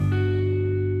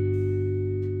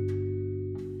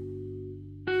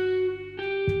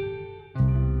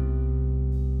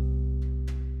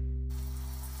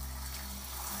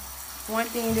One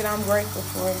thing that I'm grateful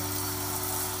for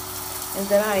is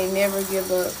that I ain't never give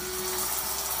up.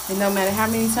 And no matter how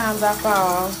many times I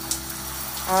fall,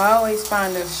 I always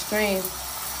find the strength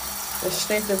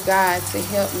of God to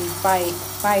help me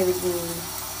fight again.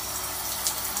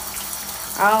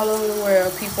 All over the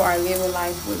world, people are living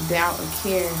life with doubt and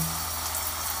care.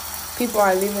 People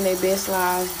are living their best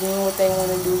lives, doing what they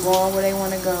want to do, going where they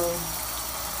want to go.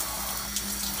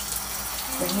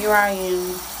 But here I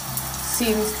am,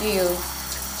 sitting still,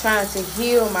 trying to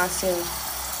heal myself,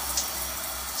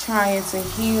 trying to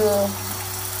heal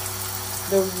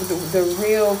the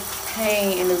real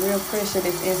pain and the real pressure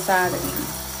that's inside of me.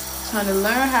 Trying to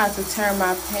learn how to turn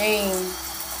my pain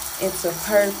into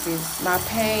purpose, my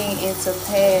pain into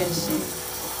passion,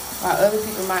 while other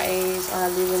people my age are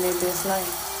living their best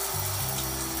life.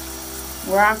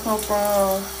 Where I come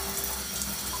from,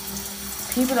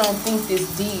 people don't think this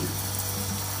deep.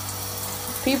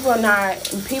 People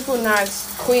not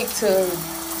quick to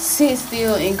sit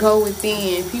still and go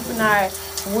within. People not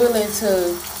willing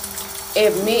to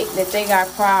admit that they got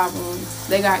problems,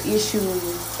 they got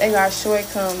issues, they got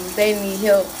shortcomings, they need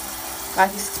help.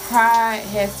 Like, pride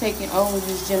has taken over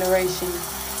this generation.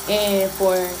 And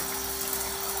for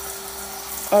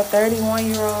a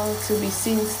 31-year-old to be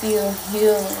sitting still,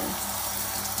 healing,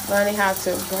 learning how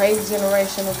to break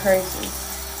generational curses,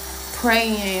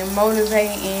 praying,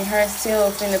 motivating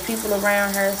herself and the people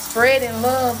around her, spreading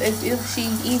love as if she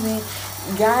even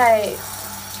got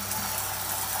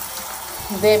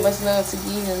that much love to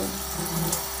give.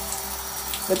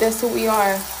 But that's who we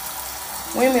are.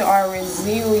 Women are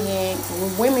resilient.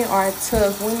 Women are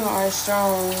tough. Women are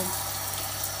strong.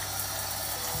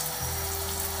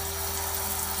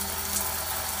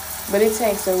 But it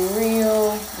takes a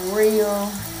real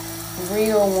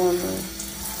woman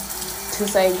to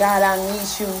say, God, I need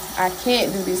you. I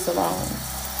can't do this alone.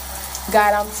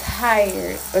 God, I'm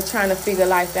tired of trying to figure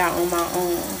life out on my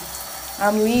own.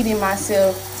 I'm leading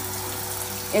myself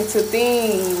into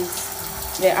things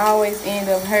that always end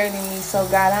up hurting me. So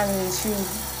God, I need you.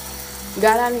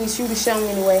 God, I need you to show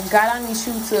me the way. God, I need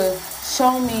you to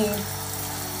show me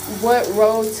what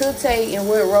road to take and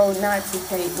what road not to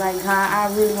take. Like, God, I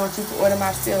really want you to order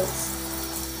my steps.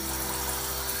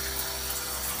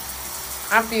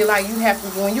 I feel like you have to,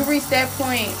 when you reach that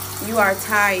point, you are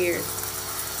tired.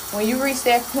 When you reach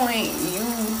that point,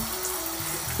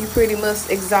 you pretty much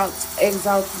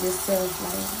exhausted yourself.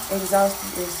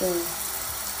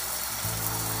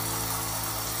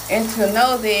 And to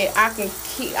know that I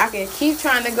can keep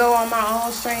trying to go on my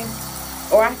own strength,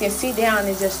 or I can sit down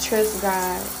and just trust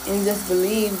God and just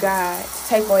believe God to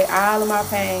take away all of my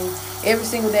pain every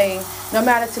single day. No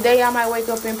matter, today I might wake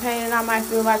up in pain and I might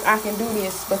feel like I can do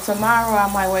this, but tomorrow I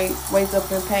might wake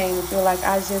up in pain and feel like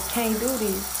I just can't do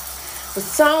this. But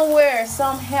somewhere,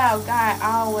 somehow, God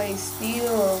always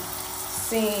still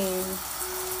seems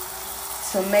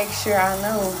to make sure I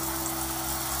know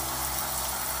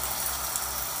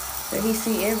that He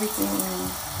see everything.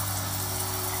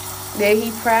 That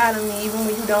He proud of me, even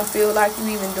when you don't feel like you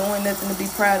even doing nothing to be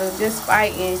proud of. Just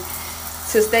fighting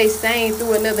to stay sane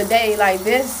through another day. Like,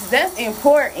 that's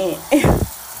important.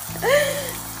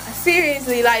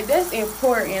 Seriously, like, that's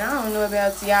important. I don't know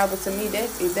about y'all, but to me,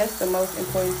 that's the most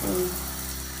important thing.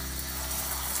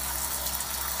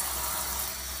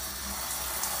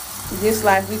 This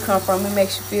life we come from, it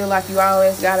makes you feel like you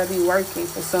always gotta be working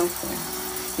for something.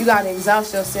 You gotta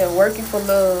exhaust yourself working for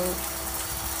love.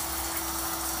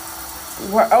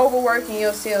 Overworking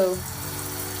yourself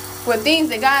for things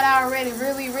that God already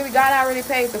God already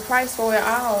paid the price for it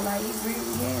all. Like, He really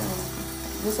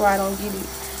That's why I don't get it.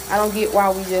 I don't get why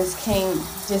we just can't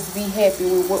just be happy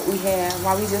with what we have.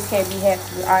 Why we just can't be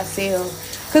happy with ourselves.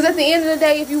 Because at the end of the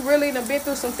day, if you really done been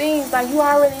through some things, like, you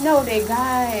already know that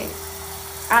God,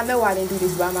 I know I didn't do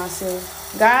this by myself.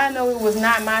 God, I know it was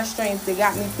not my strength that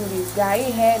got me through this. God,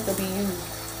 it had to be you.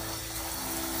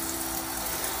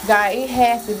 God, it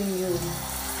had to be you.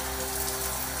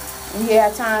 We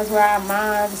have times where our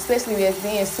minds, especially as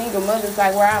being single mothers,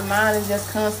 like, where our mind is just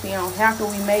constantly on how can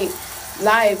we make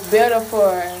life better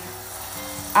for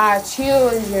our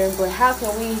children, but how can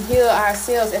we heal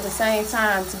ourselves at the same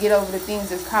time to get over the things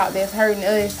that's hurting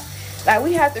us. Like,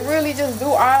 we have to really just do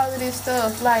all of this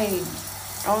stuff, like,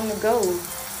 on the go.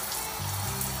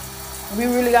 We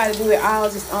really got to do it all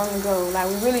just on the go. Like,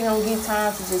 we really don't get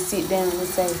time to just sit down and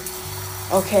say,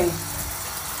 okay.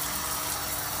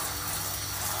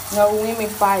 No, women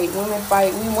fight.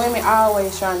 Women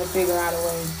always trying to figure out a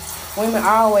way. Women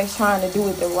always trying to do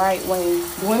it the right way.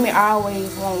 Women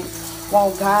always want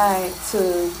God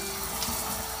to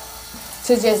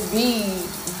just be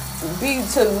be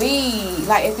to lead.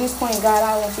 Like at this point, God,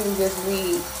 I want you to just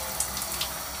lead.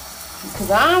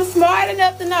 Because I'm smart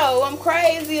enough to know. I'm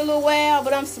crazy a little while,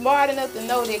 but I'm smart enough to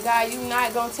know that, God, you're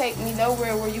not going to take me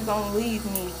nowhere where you're going to lead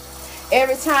me.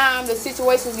 Every time the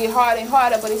situations get harder and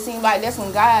harder, but it seems like that's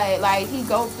when God, like, he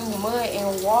go through mud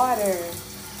and water.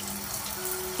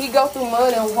 He go through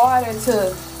mud and water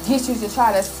to get you to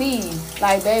try to see.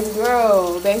 Like, baby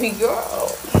girl.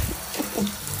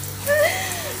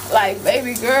 Like,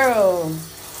 baby girl.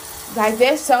 Like,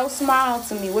 that's so small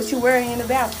to me. What you worrying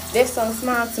about? That's so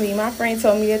small to me. My friend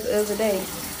told me that the other day.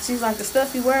 She's like, the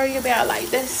stuff you worry about, like,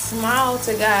 that's small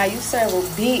to God. You serve a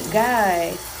big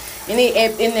God. And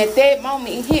at that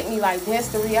moment, it hit me like, that's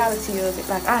the reality of it.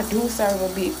 Like, I do serve a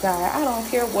big God. I don't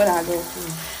care what I go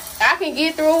through. I can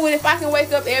get through it. If I can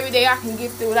wake up every day, I can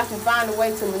get through it. I can find a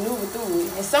way to maneuver through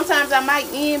it. And sometimes I might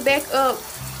end back up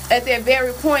at that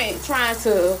very point trying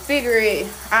to figure it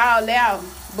all out.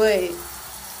 But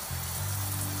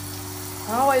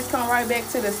I always come right back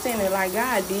to the center. Like,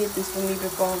 God did this for me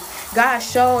before. God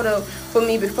showed up for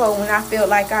me before when I felt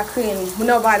like I couldn't. When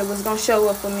nobody was going to show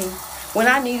up for me. When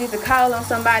I needed to call on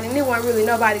somebody and there wasn't really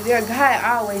nobody there, God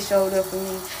always showed up for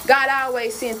me. God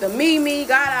always sent a me.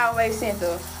 God always sent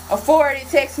a forwarded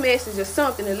text message or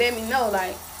something to let me know,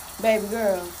 like, baby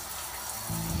girl,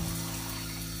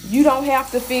 you don't have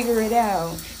to figure it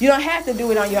out. You don't have to do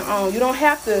it on your own. You don't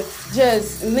have to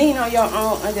just lean on your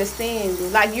own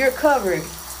understanding. Like, you're covered.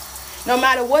 No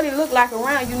matter what it look like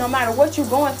around you, no matter what you're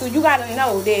going through, you got to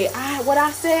know that what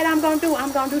I said I'm going to do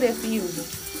that for you.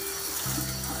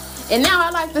 And now I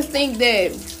like to think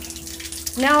that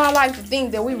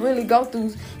we really go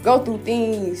through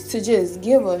things to just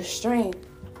give us strength.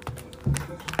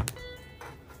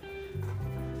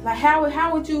 Like,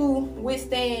 how would you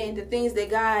withstand the things that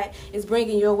God is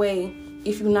bringing your way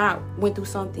if you not went through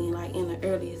something like in an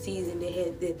earlier season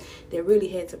that really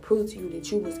had to prove to you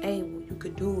that you was able, you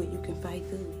could do it, you can fight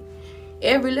through it.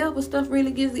 Every level stuff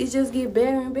really just get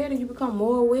better and better. You become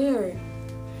more aware.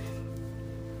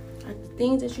 Like the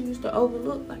things that you used to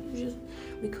overlook, like you just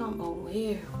become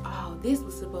aware. Oh, this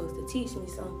was supposed to teach me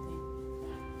something.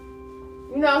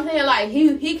 You know what I'm saying? Like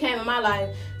he came in my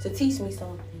life to teach me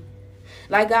something.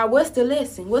 Like, God, what's the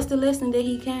lesson? What's the lesson that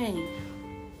he came?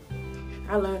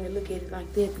 I learned to look at it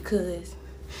like that because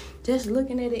just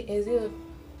looking at it as if,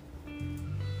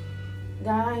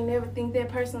 God, I ain't never think that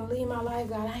person would leave my life.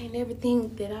 God, I ain't never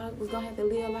think that I was going to have to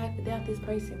live life without this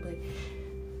person. But,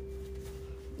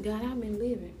 God, I've been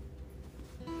living.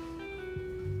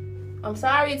 I'm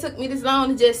sorry it took me this long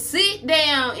to just sit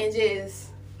down and just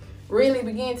really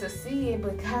begin to see it.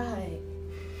 But, God,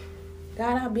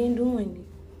 I've been doing it.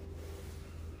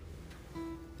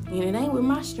 And it ain't with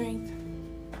my strength.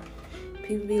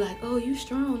 People be like, oh, you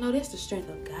strong. No, that's the strength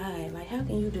of God. Like, how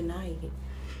can you deny it?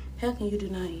 How can you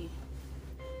deny it?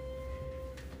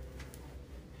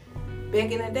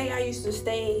 Back in the day, I used to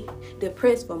stay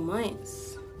depressed for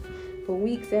months. For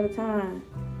weeks at a time.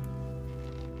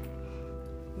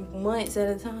 Months at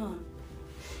a time.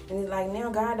 And it's like now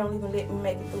God don't even let me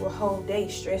make it through a whole day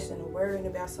stressing or worrying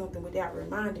about something without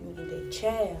reminding me that,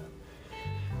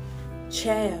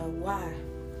 child, why?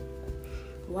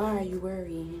 Why are you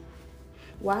worrying?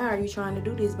 Why are you trying to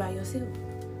do this by yourself?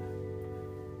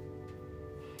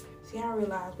 See, I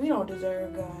realize we don't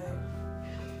deserve God.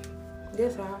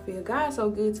 That's how I feel. God's so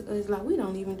good to us, like we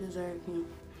don't even deserve him.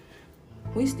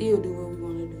 We still do what we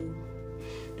want to do.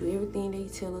 Do everything that he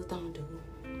tell us don't do.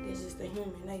 That's just the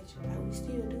human nature. Like we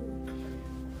still do.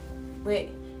 But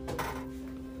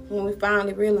when we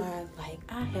finally realize, like,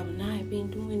 I have not been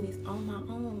doing this on my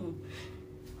own.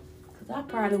 Because I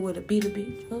probably would have beat a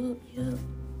bitch up,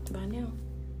 by now.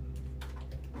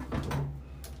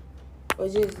 Or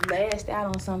just lashed out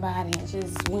on somebody and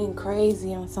just went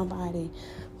crazy on somebody.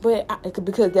 But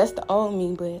because that's the old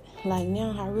me. But like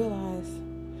now I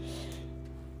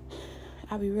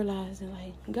be realizing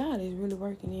like God is really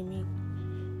working in me.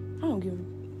 I don't give a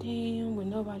damn what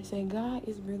nobody say. God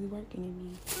is really working in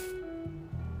me.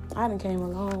 I done came a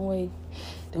long way.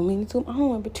 Don't mean to my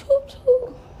own, but toot.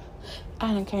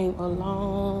 I done came a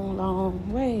long,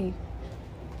 long way.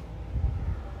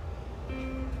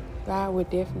 God would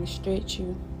definitely stretch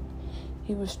you.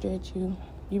 He will stretch you.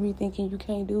 You be thinking you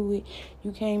can't do it.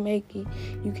 You can't make it.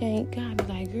 You can't. God be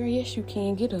like, girl, yes you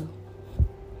can. Get up.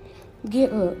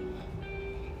 Get up.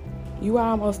 You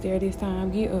almost there this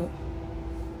time. Get up.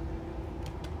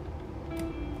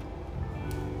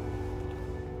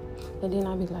 And then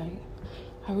I be like,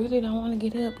 I really don't want to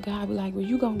get up. God be like, well,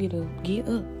 you gonna get up. Get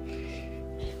up.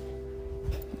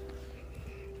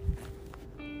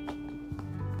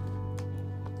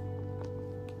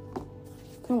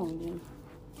 Come on, man.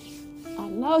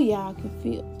 know y'all can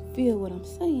feel what I'm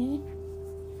saying.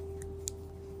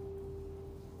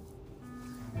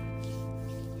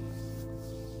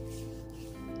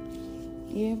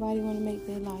 Everybody want to make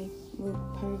their life look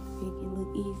perfect and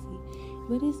look easy.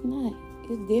 But it's not.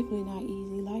 It's definitely not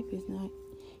easy. Life is not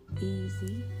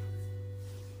easy.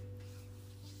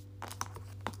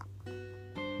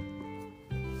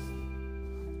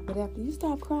 But after you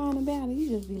stop crying about it, you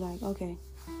just be like, okay,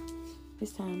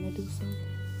 it's time to do something.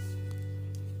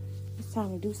 It's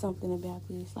time to do something about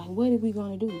this. Like, what are we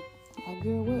going to do? Like,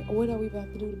 girl, what are we about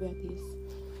to do about this?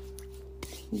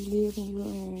 You live and you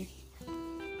learn.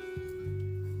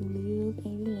 You live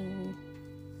and you learn.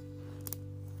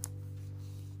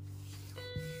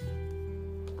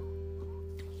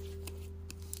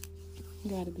 You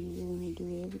gotta be willing to do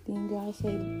everything God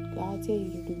tell you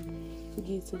to do to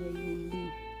get to where you want to be.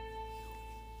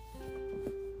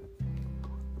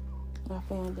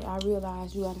 I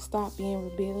realized you gotta stop being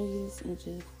rebellious and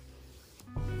just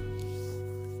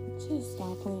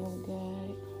stop playing with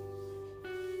God.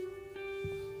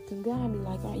 Cause God be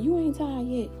like, you ain't tired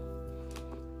yet.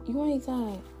 You ain't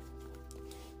tired.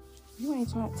 You ain't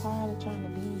tired of trying to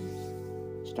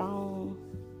be strong.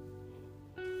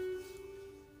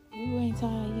 You ain't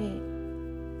tired yet.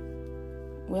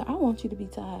 Well, I want you to be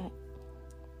tired.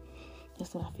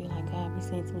 That's what I feel like God be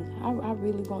saying to me. I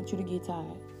really want you to get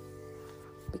tired.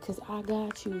 Because I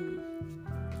got you.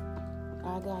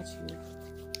 I got you.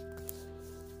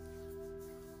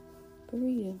 For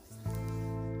real.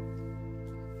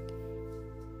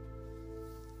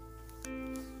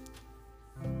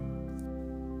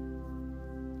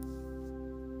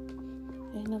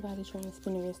 Ain't nobody trying to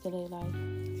spend the rest of their life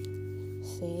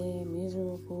sad,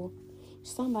 miserable.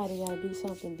 Somebody gotta do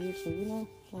something different, you know?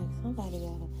 Like, somebody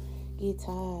gotta get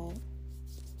tired.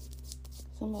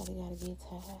 Somebody gotta get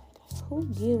tired. Who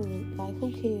gives it? Like,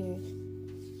 who cares?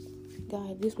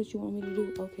 God, this what you want me to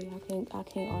do? Okay, I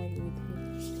can't argue with you.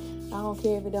 I don't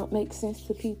care if it don't make sense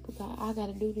to people. God, I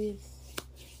gotta do this.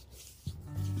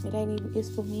 It ain't even, it's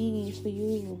for me, it's for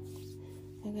you.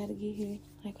 I gotta get here.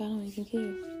 Like, I don't even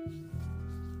care.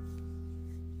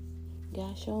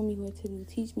 God, show me what to do.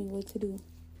 Teach me what to do.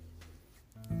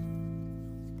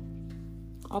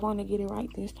 I want to get it right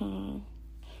this time.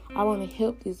 I want to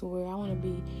help this world. I want to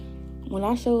be, when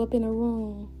I show up in a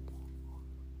room,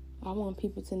 I want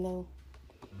people to know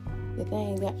that they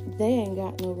ain't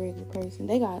got no regular person.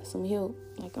 They got some help.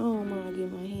 Like, I don't mind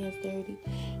getting my hands dirty.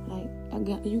 Like,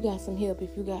 you got some help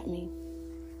if you got me.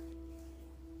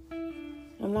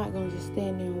 I'm not going to just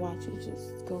stand there and watch it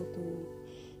just go through,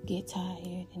 get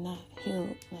tired and not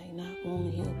help, like not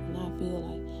want to help and not feel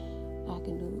like I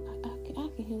can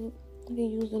help. I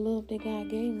can use the love that God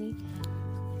gave me,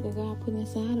 that God put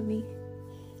inside of me.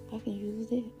 I can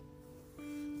use it.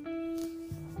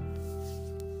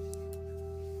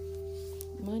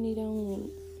 Money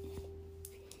don't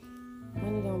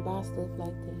buy stuff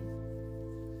like that.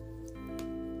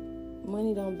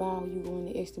 Money don't buy you going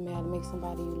the extra mile to make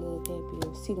somebody you love happy,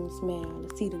 or see them smile, or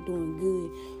see them doing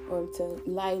good, or to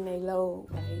lighten their load.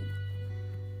 Like,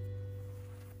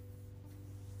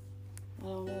 I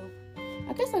don't know.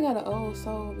 I guess I got an old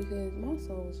soul because my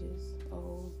soul is just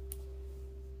old.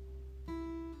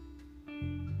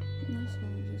 My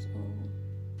soul is just old.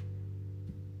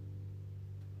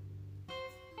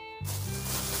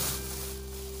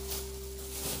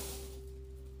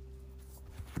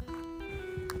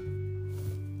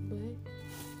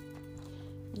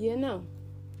 You know.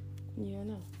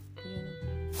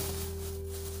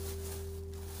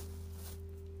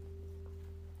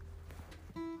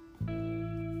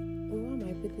 Ooh, I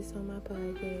might put this on my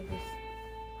podcast.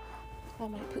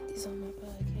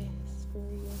 For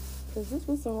real. Because this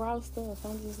was some raw stuff.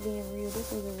 I'm just being real.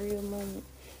 This was a real moment.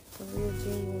 A real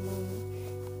genuine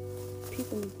moment.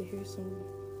 People need to hear some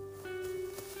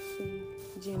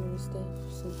genuine stuff.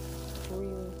 Some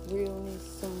realness,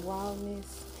 some rawness,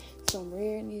 some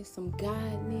rareness, some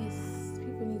godness.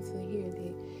 People need to hear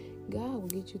that God will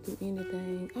get you through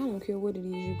anything. I don't care what it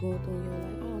is you're going through in your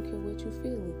life. I don't care what you're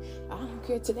feeling. I don't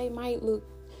care. Today might look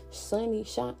sunny,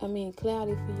 cloudy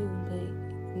for you,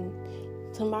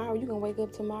 but tomorrow, you can wake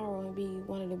up tomorrow and be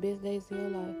one of the best days of your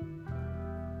life.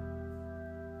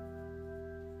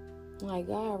 Like,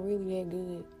 God really that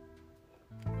good.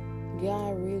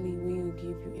 God really will give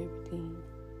you everything.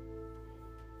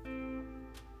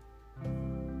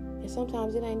 And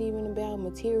sometimes it ain't even about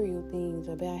material things,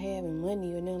 about having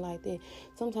money or nothing like that.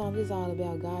 Sometimes it's all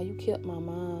about, God, you kept my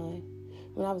mind.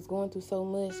 When I was going through so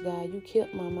much, God, you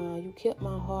kept my mind. You kept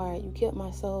my heart. You kept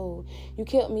my soul. You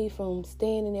kept me from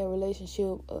staying in that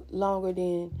relationship longer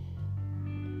than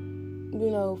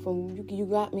from you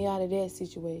got me out of that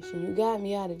situation. You got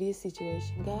me out of this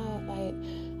situation. God, like,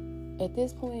 at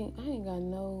this point, I ain't got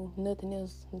nothing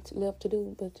else left to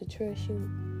do but to trust you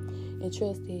and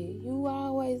trust that you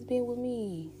always been with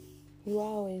me. You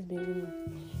always been with me.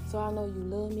 So I know you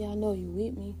love me. I know you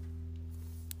with me.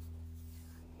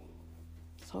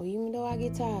 So even though I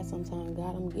get tired sometimes,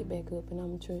 God, I'm going to get back up and I'm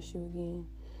going to trust you again.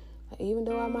 Like, even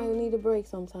though I might need a break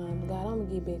sometimes, God, I'm going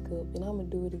to get back up and I'm going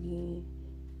to do it again.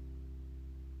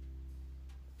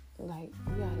 Like,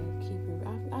 we got to keep it.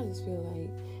 I just feel like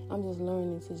I'm just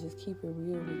learning to just keep it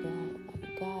real with God.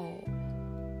 Like,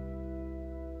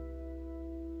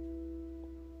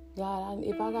 God,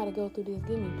 if I got to go through this,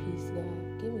 give me peace,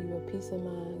 God. Give me your peace of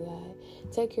mind, God.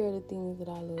 Take care of the things that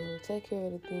I love. Take care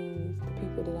of the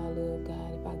people that I love,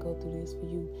 God, if I go through this for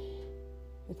you.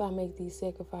 If I make these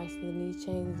sacrifices and these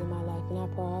changes in my life and I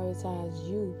prioritize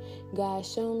you, God,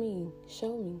 show me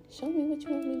what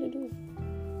you want me to do.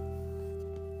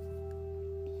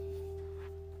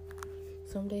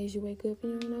 Some days you wake up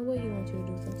and you don't know what you want you to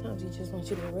do. Sometimes he just wants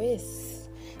you to rest.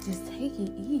 Just take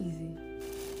it easy.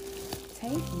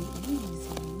 Take it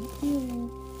easy.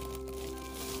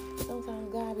 Sometimes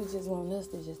God be just wanting us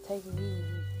to just take it easy.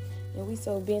 And we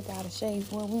so bent out of shape,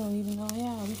 boy, we don't even know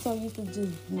how. We so used to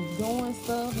just doing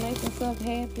stuff, making stuff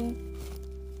happen.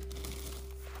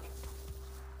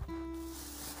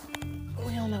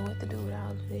 We don't know what to do with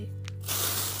all of it.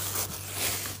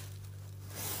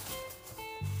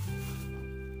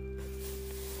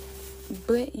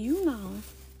 But you know,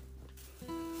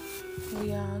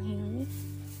 we all human.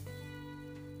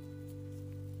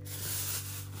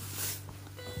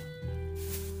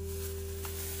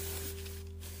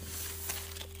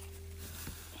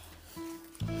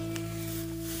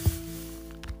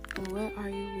 What are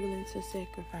you willing to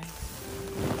sacrifice?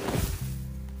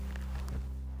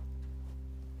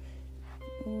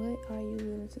 What are you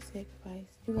willing to sacrifice?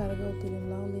 You gotta go through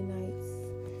them lonely nights.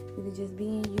 You could just be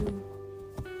in you.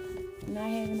 Not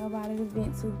having nobody to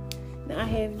vent to. Not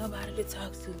having nobody to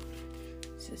talk to.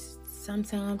 Just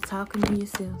sometimes talking to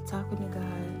yourself. Talking to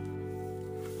God.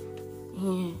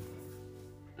 And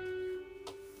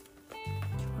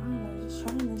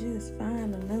trying to just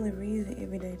find another reason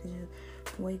every day to just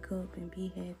wake up and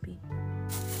be happy.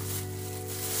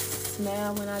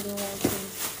 Smile when I don't want to.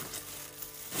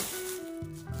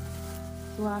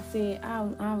 So I said,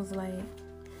 I was like,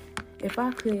 if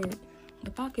I could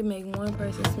make one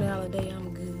person smile a day,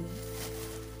 I'm good.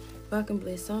 If I can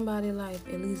bless somebody's life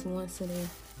at least once a day,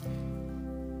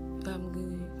 I'm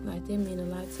good. Like, that mean a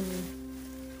lot to me.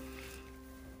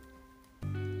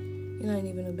 It ain't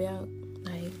even about,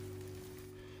 like,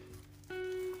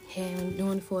 I'm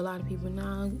doing it for a lot of people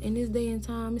now. In this day and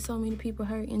time, there's so many people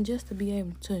hurting. Just to be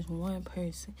able to touch one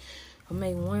person or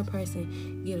make one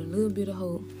person get a little bit of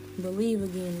hope, believe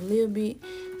again a little bit,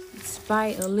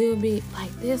 fight a little bit.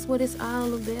 Like, that's what it's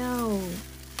all about.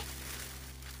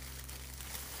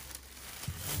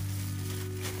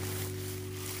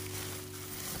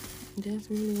 That's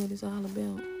really what it's all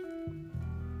about.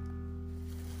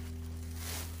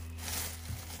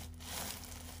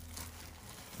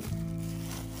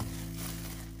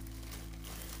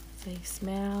 Say,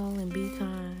 smile and be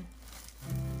kind.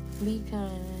 Be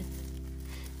kind.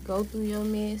 Go through your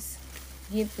mess.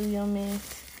 Get through your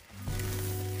mess.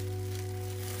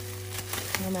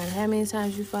 No matter how many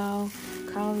times you fall,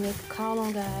 call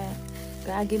on God.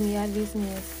 God, get me out of this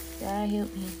mess. God,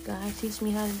 help me. God, teach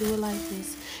me how to do it like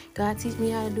this. God, teach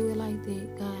me how to do it like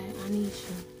that. God, I need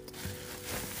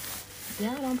you.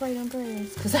 Y'all don't pray them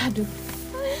prayers, because I do.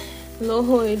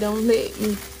 Lord, don't let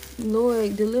me.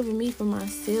 Lord, deliver me from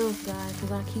myself, God,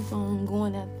 because I keep on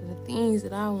going after the things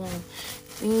that I want.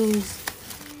 Things.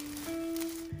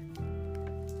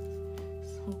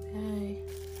 Okay.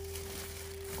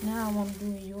 Now I want to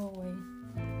do it your way.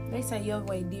 They say your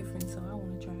way different, so I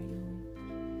want to try your way.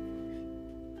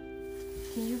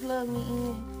 Can you plug me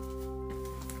in?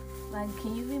 Like,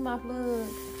 can you be my plug?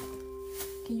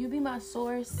 Can you be my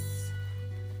source?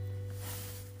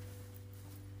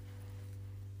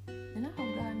 And I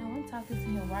hope God knows I'm talking to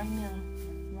him right now.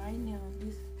 Right now.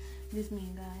 This me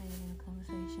and God having a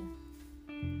conversation.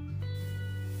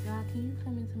 God, can you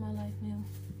come into my life now?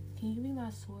 Can you be my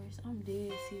source? I'm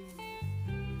dead serious.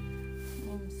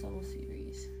 I'm so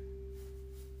serious.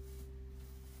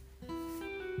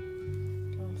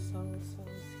 I'm so serious.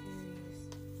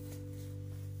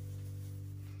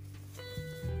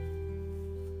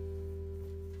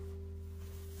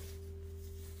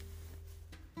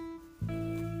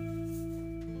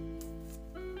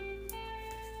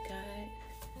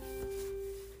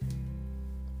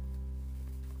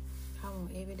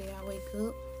 Every day I wake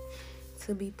up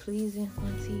to be pleasing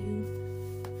unto you.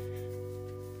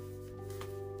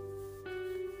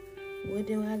 What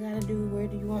do I gotta do? Where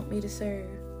do you want me to serve?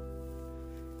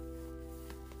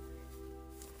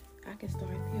 I can start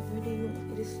there. Where do you want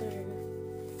me to serve?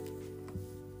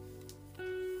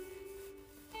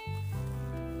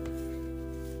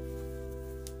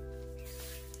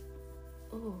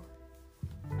 Oh,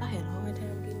 I had a hard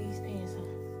time getting these pants on.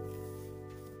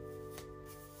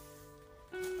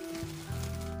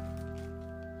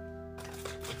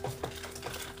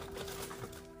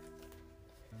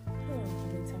 I've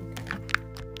been talking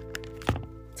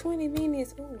 20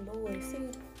 minutes. Oh Lord, see,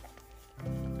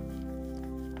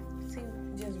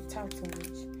 just talk too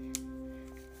much.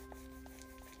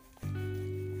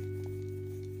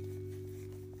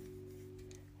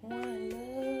 One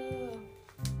love.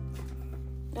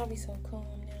 I'll be so calm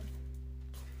now.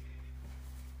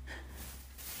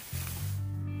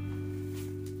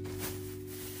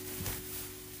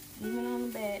 Even on the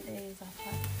bad days, I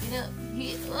try to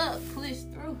get up, push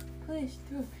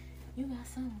through. You got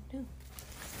something to do.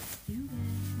 You got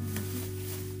something to do.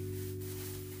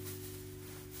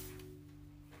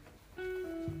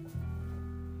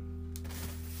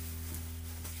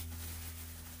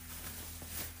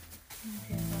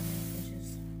 Okay, I'm going to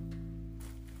just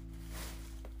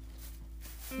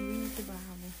read the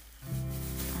Bible.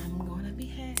 I'm gonna be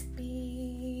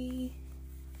happy.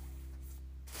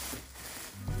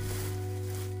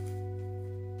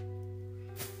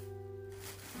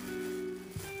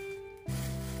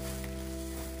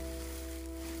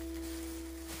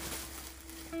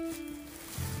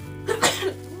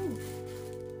 Ooh,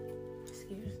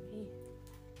 excuse me.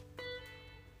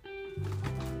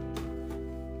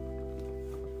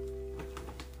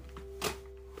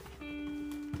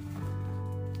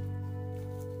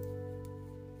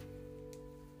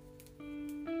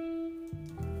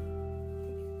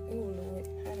 Oh Lord,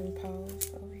 I done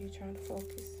paused over here trying to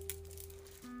focus.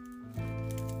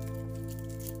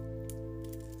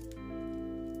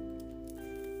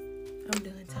 I'm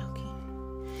done talking.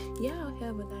 Y'all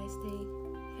have a nice day.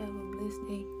 Have a blessed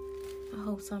day. I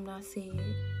hope something I said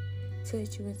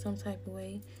touched you in some type of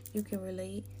way. You can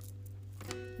relate.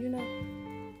 You know,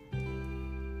 I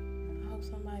hope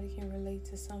somebody can relate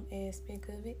to some aspect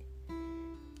of it.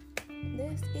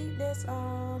 That's it. That's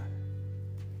all.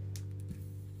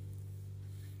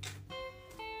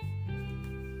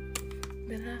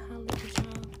 But I holler at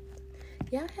y'all.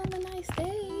 Y'all have a nice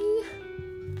day.